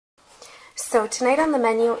So tonight on the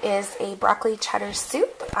menu is a broccoli cheddar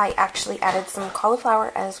soup. I actually added some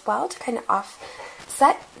cauliflower as well to kind of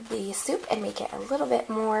offset the soup and make it a little bit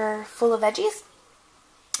more full of veggies.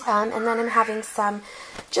 And then I'm having some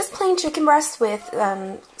just plain chicken breast with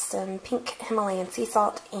some pink Himalayan sea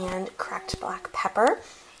salt and cracked black pepper.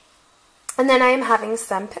 And then I am having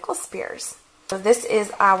some pickle spears. So this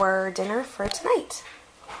is our dinner for tonight.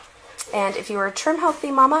 And if you are a trim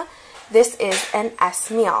healthy mama, this is an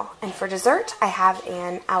S meal. And for dessert, I have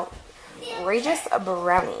an outrageous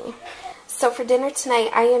brownie. So for dinner tonight,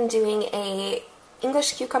 I am doing a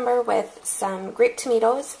English cucumber with some grape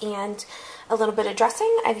tomatoes and a little bit of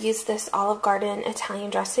dressing. I've used this Olive Garden Italian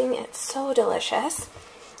dressing. It's so delicious.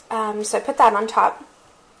 So I put that on top.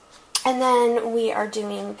 And then we are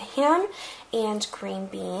doing the ham and green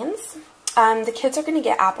beans. The kids are going to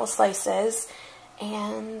get apple slices,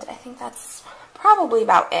 and I think that's probably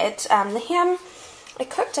about it. The ham, I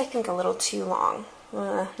cooked, I think, a little too long.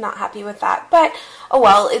 Not happy with that, but oh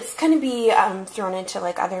well, it's going to be thrown into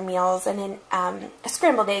like other meals and in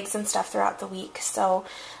scrambled eggs and stuff throughout the week. So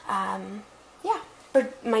yeah. For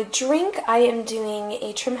my drink, I am doing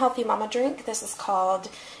a Trim Healthy Mama drink. This is called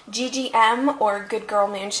GGM, or Good Girl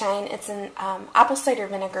Moonshine. It's an apple cider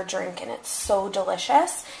vinegar drink, and it's so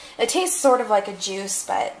delicious. It tastes sort of like a juice,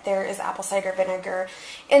 but there is apple cider vinegar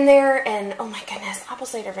in there, and oh my goodness, apple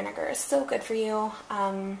cider vinegar is so good for you.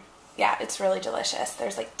 Yeah, it's really delicious.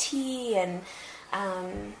 There's like tea and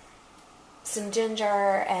some ginger,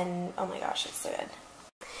 and oh my gosh, it's so good.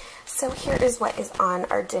 So here is what is on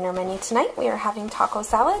our dinner menu tonight. We are having taco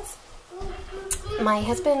salads. My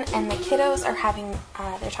husband and the kiddos are having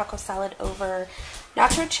their taco salad over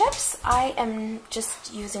nacho chips. I am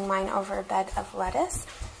just using mine over a bed of lettuce.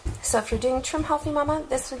 So if you're doing Trim Healthy Mama,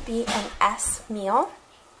 this would be an S meal.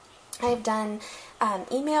 I've done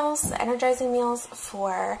emails, energizing meals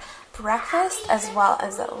for breakfast as well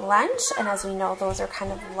as lunch, and as we know, those are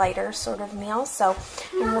kind of lighter sort of meals. So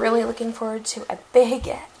I'm really looking forward to a big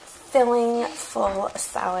filling full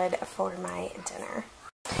salad for my dinner.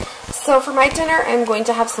 So for my dinner, I'm going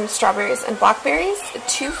to have some strawberries and blackberries,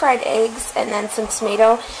 2 fried eggs, and then some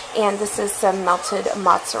tomato, and this is some melted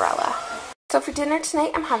mozzarella. So for dinner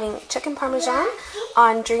tonight, I'm having chicken parmesan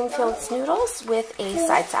on Dreamfields noodles with a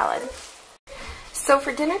side salad. So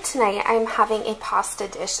for dinner tonight, I'm having a pasta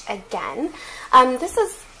dish again.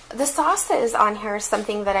 The sauce that is on here is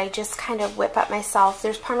something that I just kind of whip up myself.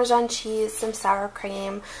 There's Parmesan cheese, some sour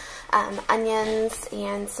cream, onions,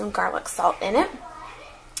 and some garlic salt in it.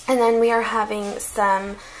 And then we are having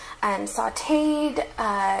some sauteed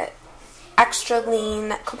extra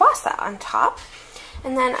lean kielbasa on top.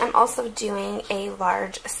 And then I'm also doing a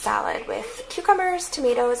large salad with cucumbers,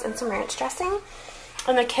 tomatoes, and some ranch dressing.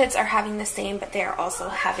 And the kids are having the same, but they are also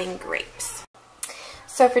having grapes.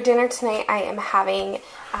 So for dinner tonight, I am having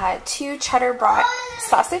 2 cheddar brat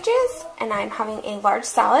sausages, and I'm having a large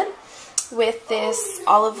salad with this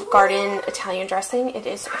Olive Garden Italian dressing. It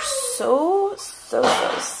is so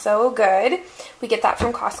good. We get that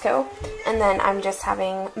from Costco. And then I'm just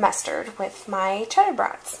having mustard with my cheddar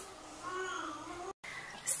brats.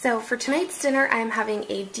 So for tonight's dinner, I'm having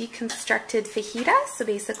a deconstructed fajita. So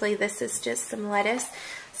basically this is just some lettuce,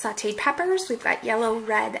 sauteed peppers. We've got yellow,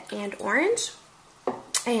 red, and orange,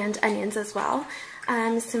 and onions as well.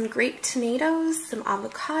 Some grape tomatoes, some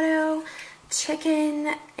avocado,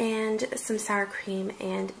 chicken, and some sour cream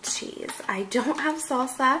and cheese. I don't have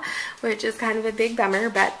salsa, which is kind of a big bummer,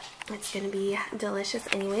 but it's going to be delicious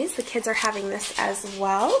anyways. The kids are having this as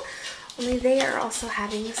well, only they are also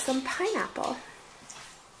having some pineapple.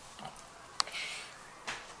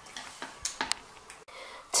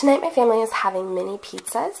 Tonight my family is having mini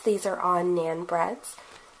pizzas. These are on naan breads.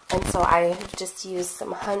 And so I have just used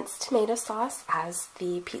some Hunt's tomato sauce as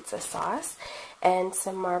the pizza sauce and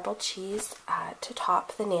some marbled cheese to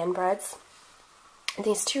top the naan breads. And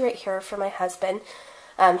these 2 right here are for my husband.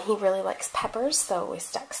 He really likes peppers, so we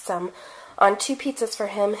stuck some on 2 pizzas for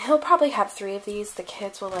him. He'll probably have 3 of these. The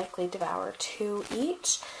kids will likely devour 2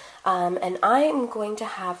 each. And I'm going to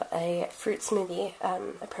have a fruit smoothie,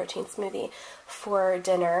 a protein smoothie for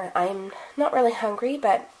dinner. I'm not really hungry,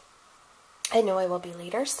 but I know I will be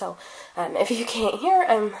later, so if you can't hear,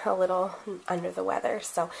 I'm a little under the weather,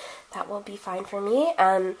 so that will be fine for me.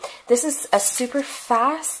 This is a super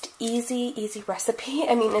fast, easy recipe.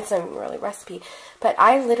 I mean, it's a really recipe, but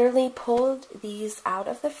I literally pulled these out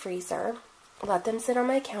of the freezer, let them sit on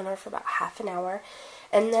my counter for about half an hour,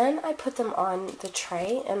 and then I put them on the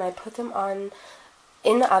tray, and I put them on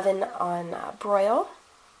in the oven on broil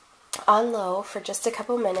on low for just a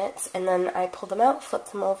couple minutes, and then I pulled them out,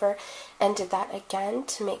 flipped them over, and did that again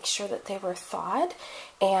to make sure that they were thawed,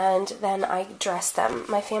 and then I dressed them.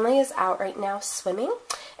 My family is out right now swimming,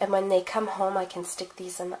 and when they come home I can stick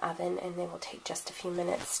these in the oven and they will take just a few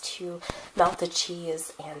minutes to melt the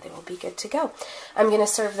cheese and they will be good to go. I'm going to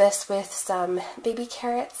serve this with some baby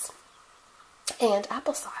carrots and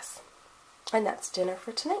applesauce, and that's dinner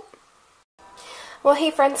for tonight. Well,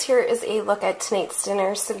 hey friends, here is a look at tonight's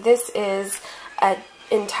dinner. So this is an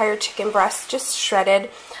entire chicken breast, just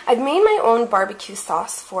shredded. I've made my own barbecue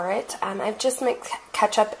sauce for it. I've just mixed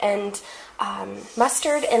ketchup and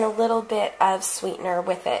mustard and a little bit of sweetener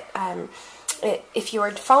with it. If you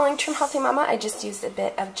are following Trim Healthy Mama, I just used a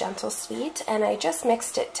bit of Gentle Sweet, and I just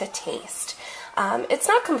mixed it to taste. It's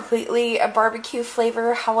not completely a barbecue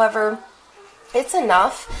flavor, however, it's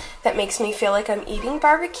enough that makes me feel like I'm eating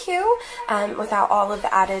barbecue without all of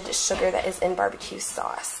the added sugar that is in barbecue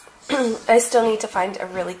sauce. I still need to find a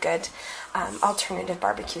really good alternative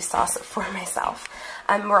barbecue sauce for myself.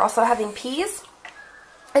 We're also having peas,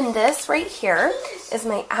 and this right here is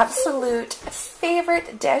my absolute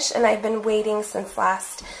favorite dish, and I've been waiting since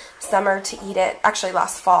last summer to eat it, actually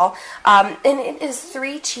last fall, and it is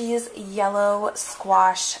 3-cheese yellow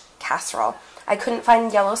squash casserole. I couldn't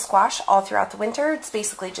find yellow squash all throughout the winter. It's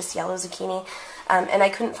basically just yellow zucchini, and I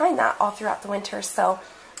couldn't find that all throughout the winter, so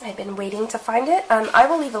I've been waiting to find it. I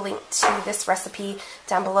will leave a link to this recipe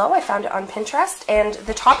down below. I found it on Pinterest, and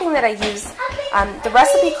the topping that I use, the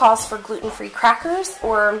recipe calls for gluten-free crackers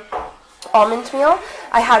or almond meal.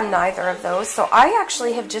 I had neither of those, so I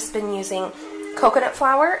actually have just been using coconut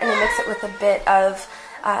flour, and I mix it with a bit of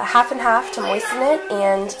half and half to moisten it,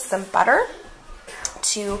 and some butter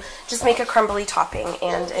to just make a crumbly topping,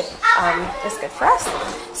 and it is good for us.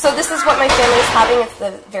 So this is what my family is having. It's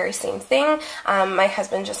the very same thing. My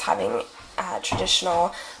husband just having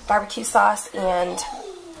traditional barbecue sauce, and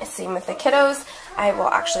same with the kiddos. I will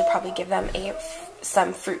actually probably give them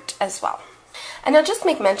some fruit as well. And I'll just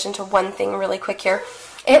make mention to one thing really quick here.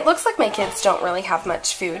 It looks like my kids don't really have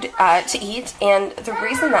much food to eat, and the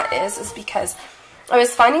reason that is because I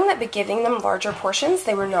was finding that by giving them larger portions,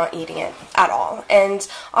 they were not eating it at all. And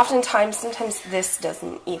oftentimes, sometimes this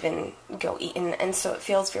doesn't even go eaten, and so it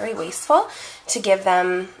feels very wasteful to give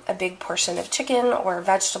them a big portion of chicken or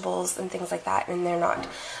vegetables and things like that, and they're not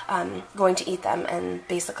going to eat them, and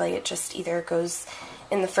basically it just either goes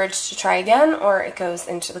in the fridge to try again, or it goes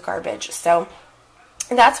into the garbage. So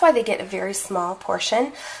that's why they get a very small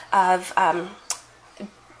portion of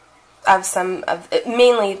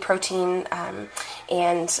mainly protein,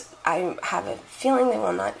 and I have a feeling they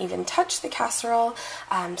will not even touch the casserole,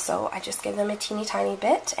 so I just give them a teeny tiny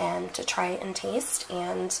bit and to try and taste,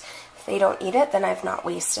 and if they don't eat it, then I've not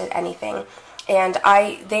wasted anything. And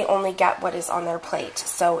they only get what is on their plate,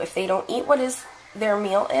 so if they don't eat what is their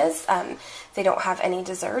meal is, they don't have any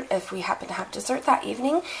dessert if we happen to have dessert that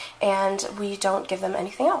evening, and we don't give them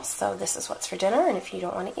anything else. So this is what's for dinner, and if you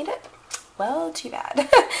don't want to eat it, well, too bad.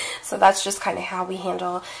 So that's just kind of how we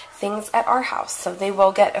handle things at our house. So they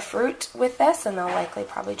will get a fruit with this, and they'll likely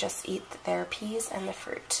probably just eat their peas and the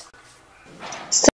fruit.